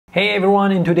Hey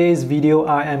everyone, in today's video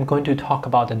I am going to talk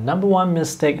about the number one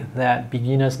mistake that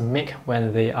beginners make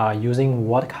when they are using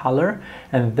watercolor,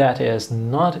 and that is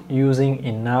not using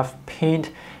enough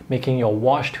paint, making your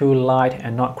wash too light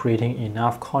and not creating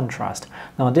enough contrast.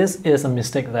 Now this is a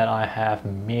mistake that I have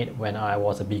made when I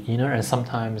was a beginner, and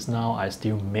sometimes now I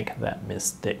still make that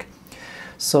mistake.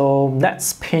 So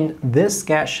let's paint this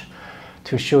sketch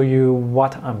to show you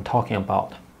what I'm talking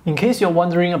about. In case you're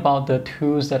wondering about the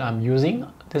tools that I'm using,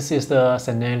 this is the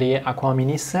Sennelier Aqua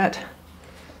Mini set,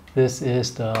 this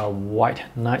is the White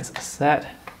Nights set,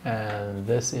 and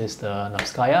this is the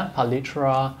Navskaya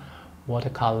Palitra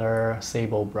Watercolor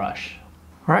Sable Brush.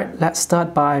 Alright, let's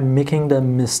start by making the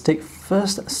mistake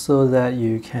first so that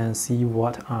you can see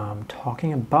what I'm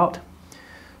talking about.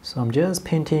 So I'm just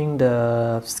painting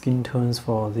the skin tones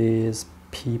for these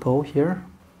people here.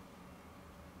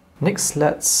 Next,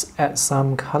 let's add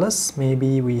some colors.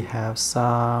 Maybe we have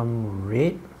some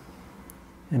red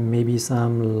and maybe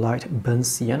some light burnt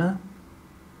sienna.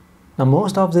 Now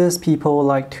most of these people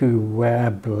like to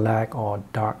wear black or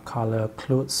dark color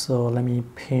clothes, so let me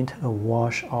paint a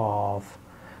wash of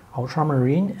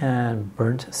ultramarine and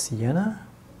burnt sienna.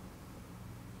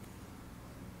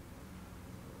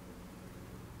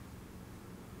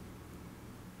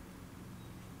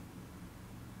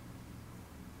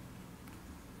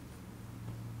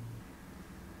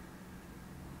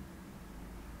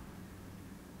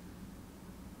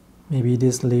 Maybe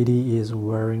this lady is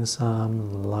wearing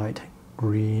some light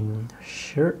green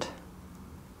shirt.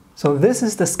 So this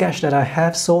is the sketch that I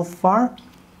have so far.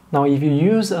 Now if you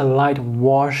use a light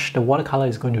wash, the watercolor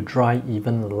is going to dry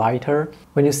even lighter.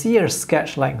 When you see a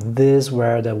sketch like this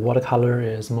where the watercolor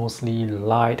is mostly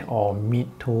light or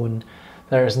mid-tone,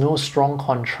 there is no strong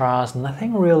contrast,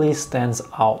 nothing really stands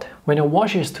out. When your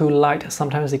wash is too light,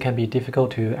 sometimes it can be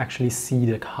difficult to actually see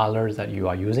the colors that you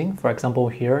are using. For example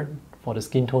here, for the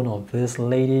skin tone of this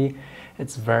lady,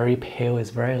 it's very pale, it's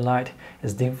very light.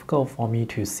 It's difficult for me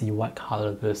to see what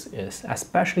color this is,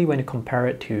 especially when you compare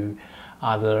it to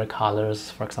other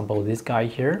colors. For example, this guy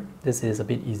here, this is a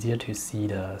bit easier to see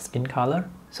the skin color.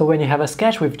 So when you have a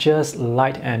sketch with just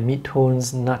light and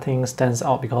mid-tones, nothing stands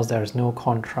out because there is no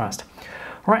contrast.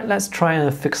 Alright, let's try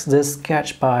and fix this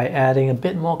sketch by adding a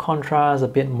bit more contrast, a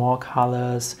bit more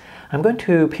colors. I'm going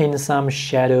to paint some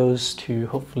shadows to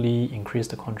hopefully increase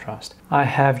the contrast. I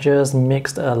have just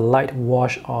mixed a light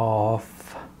wash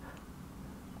of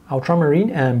ultramarine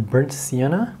and burnt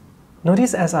sienna.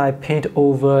 Notice as I paint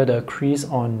over the crease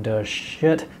on the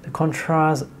shirt, the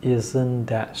contrast isn't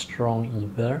that strong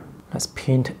either. Let's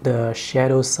paint the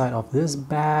shadow side of this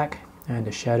bag and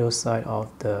the shadow side of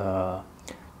the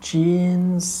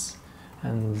jeans,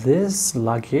 and this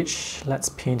luggage, let's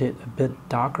paint it a bit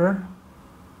darker.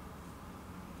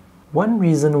 One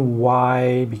reason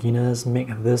why beginners make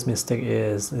this mistake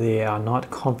is they are not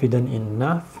confident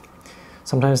enough.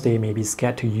 Sometimes they may be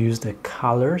scared to use the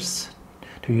colors,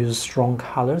 to use strong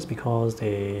colors, because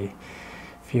they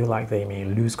feel like they may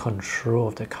lose control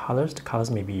of the colors. The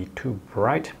colors may be too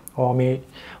bright, or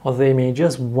they may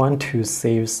just want to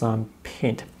save some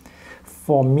paint.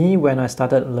 For me, when I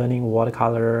started learning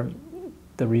watercolor,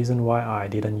 the reason why I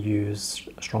didn't use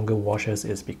stronger washes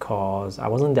is because I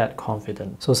wasn't that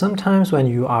confident. So sometimes when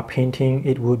you are painting,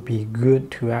 it would be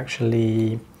good to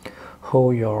actually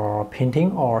hold your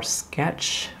painting or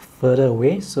sketch further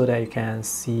away so that you can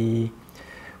see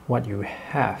what you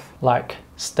have. Like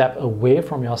step away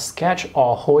from your sketch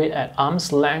or hold it at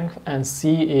arm's length and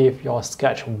see if your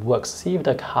sketch works. See if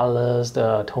the colors,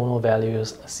 the tonal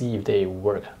values, see if they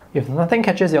work. If nothing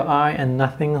catches your eye and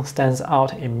nothing stands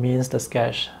out, it means the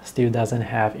sketch still doesn't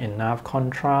have enough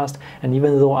contrast. And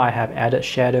even though I have added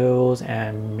shadows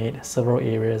and made several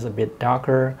areas a bit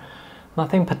darker,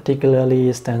 nothing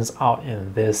particularly stands out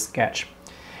in this sketch.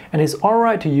 And it's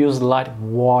alright to use light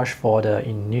wash for the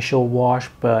initial wash,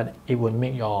 but it would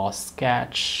make your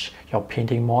sketch, your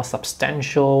painting more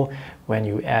substantial when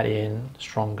you add in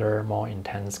stronger, more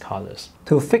intense colors.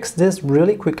 To fix this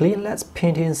really quickly, let's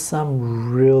paint in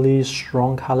some really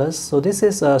strong colors. So this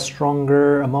is a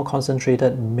stronger, a more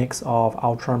concentrated mix of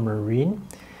ultramarine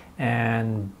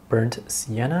and burnt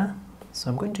sienna.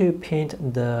 So I'm going to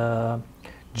paint the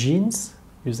jeans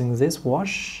using this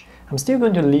wash. I'm still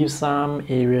going to leave some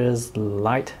areas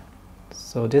light.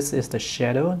 So this is the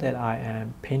shadow that I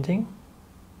am painting.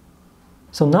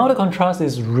 So now the contrast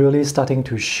is really starting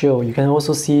to show. You can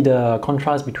also see the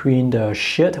contrast between the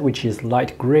shirt, which is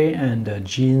light gray, and the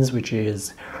jeans, which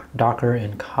is darker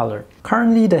in color.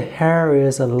 Currently the hair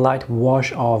is a light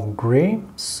wash of gray,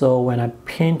 so when I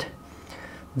paint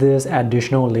this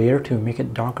additional layer to make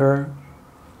it darker,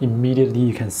 immediately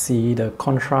you can see the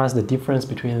contrast, the difference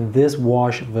between this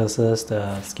wash versus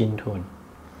the skin tone.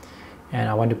 And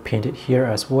I want to paint it here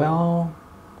as well,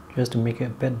 just to make it a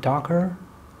bit darker.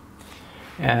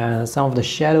 And some of the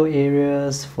shadow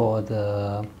areas for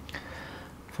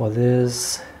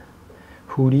this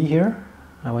hoodie here,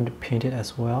 I want to paint it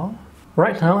as well.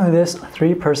 Right now, this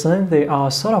 3%, they are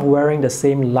sort of wearing the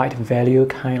same light value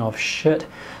kind of shirt.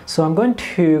 So I'm going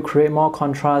to create more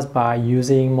contrast by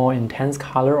using more intense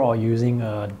color or using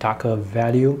a darker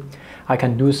value. I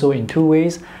can do so in two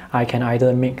ways. I can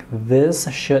either make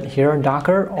this shirt here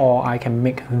darker, or I can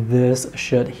make this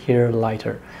shirt here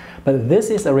lighter. But this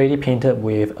is already painted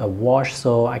with a wash,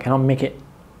 so I cannot make it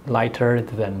lighter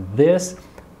than this,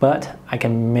 but I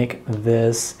can make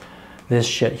this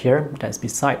shirt here that's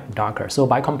beside darker. So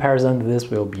by comparison, this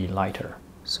will be lighter.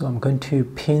 So I'm going to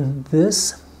paint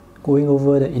this, going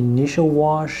over the initial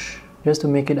wash just to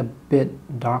make it a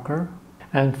bit darker.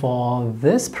 And for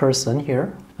this person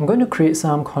here, I'm going to create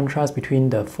some contrast between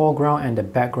the foreground and the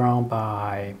background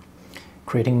by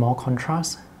creating more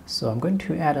contrast. So I'm going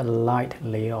to add a light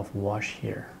layer of wash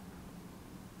here.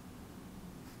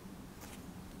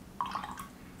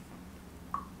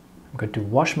 I'm going to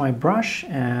wash my brush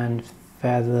and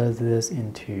feather this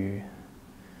into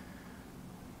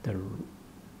the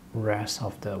rest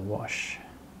of the wash.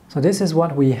 So this is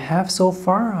what we have so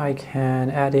far. I can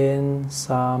add in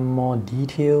some more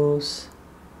details.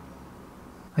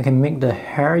 I can make the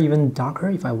hair even darker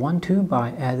if I want to by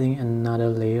adding another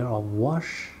layer of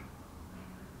wash.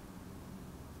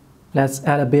 Let's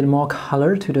add a bit more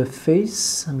color to the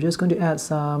face. I'm just going to add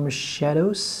some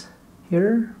shadows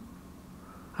here.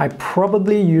 I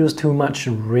probably used too much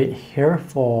red here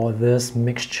for this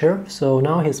mixture, so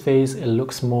now his face, it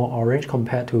looks more orange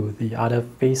compared to the other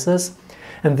faces.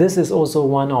 And this is also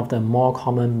one of the more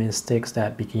common mistakes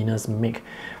that beginners make,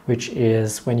 which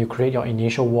is when you create your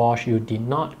initial wash, you did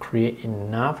not create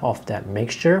enough of that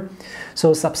mixture.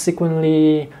 So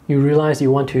subsequently, you realize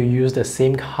you want to use the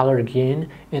same color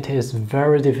again. It is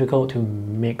very difficult to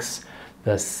mix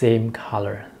the same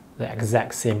color, the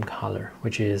exact same color,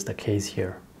 which is the case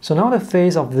here. So now the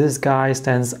face of this guy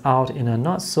stands out in a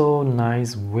not so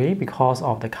nice way because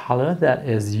of the color that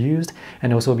is used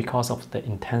and also because of the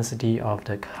intensity of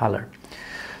the color.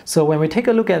 So when we take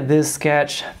a look at this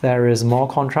sketch, there is more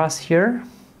contrast here.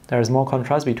 There is more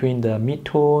contrast between the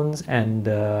mid-tones and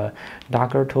the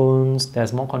darker tones.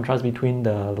 There's more contrast between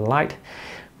the light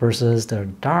versus the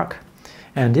dark.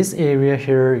 And this area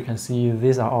here, you can see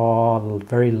these are all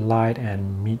very light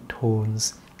and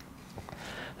mid-tones.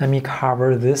 Let me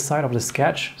cover this side of the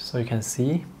sketch so you can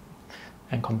see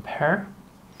and compare.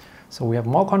 So we have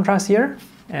more contrast here,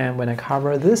 and when I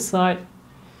cover this side,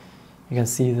 you can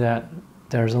see that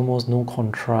there's almost no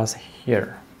contrast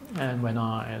here. And when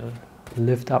I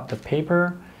lift up the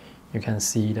paper, you can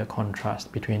see the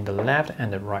contrast between the left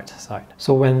and the right side.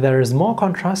 So when there is more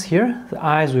contrast here, the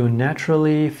eyes will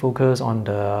naturally focus on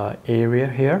the area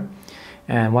here.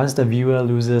 And once the viewer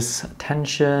loses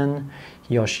attention,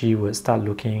 he or she would start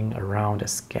looking around the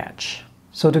sketch.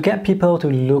 So to get people to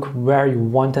look where you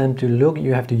want them to look,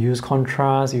 you have to use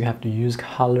contrast, you have to use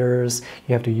colors,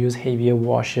 you have to use heavier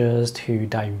washes to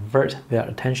divert their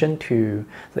attention to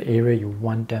the area you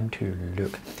want them to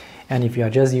look. And if you are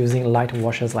just using light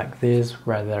washes like this,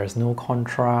 where there is no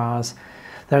contrast,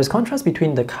 there is contrast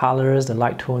between the colors, the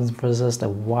light tones versus the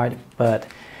white, but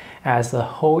as a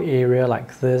whole area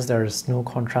like this, there is no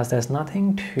contrast. There's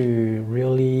nothing to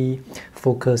really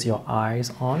focus your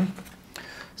eyes on.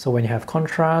 So when you have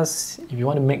contrast, if you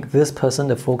want to make this person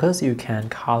the focus, you can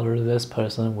color this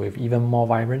person with even more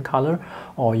vibrant color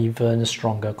or even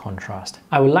stronger contrast.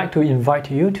 I would like to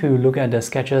invite you to look at the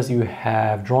sketches you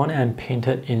have drawn and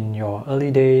painted in your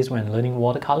early days when learning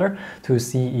watercolor to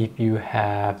see if you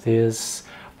have this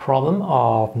problem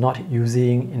of not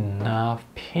using enough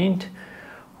paint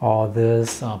or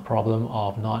this problem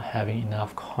of not having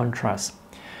enough contrast.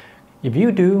 If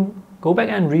you do, go back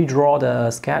and redraw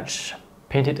the sketch,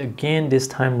 paint it again this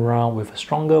time around with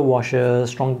stronger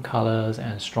washes, stronger colors,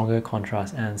 and stronger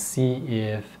contrast, and see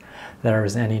if there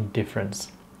is any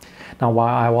difference. Now,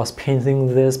 while I was painting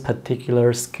this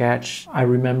particular sketch, I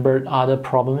remembered other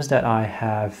problems that I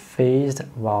have faced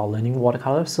while learning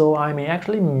watercolor, so I may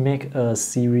actually make a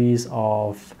series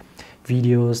of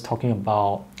videos talking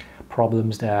about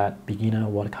problems that beginner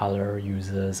watercolor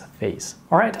users face.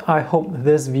 Alright, I hope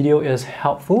this video is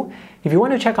helpful. If you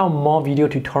want to check out more video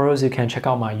tutorials, you can check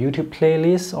out my YouTube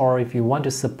playlist, or if you want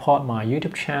to support my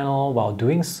YouTube channel while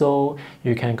doing so,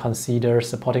 you can consider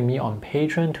supporting me on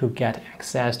Patreon to get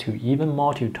access to even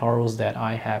more tutorials that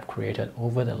I have created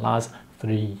over the last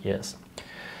 3 years.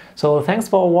 So thanks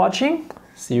for watching.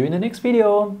 See you in the next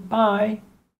video. Bye.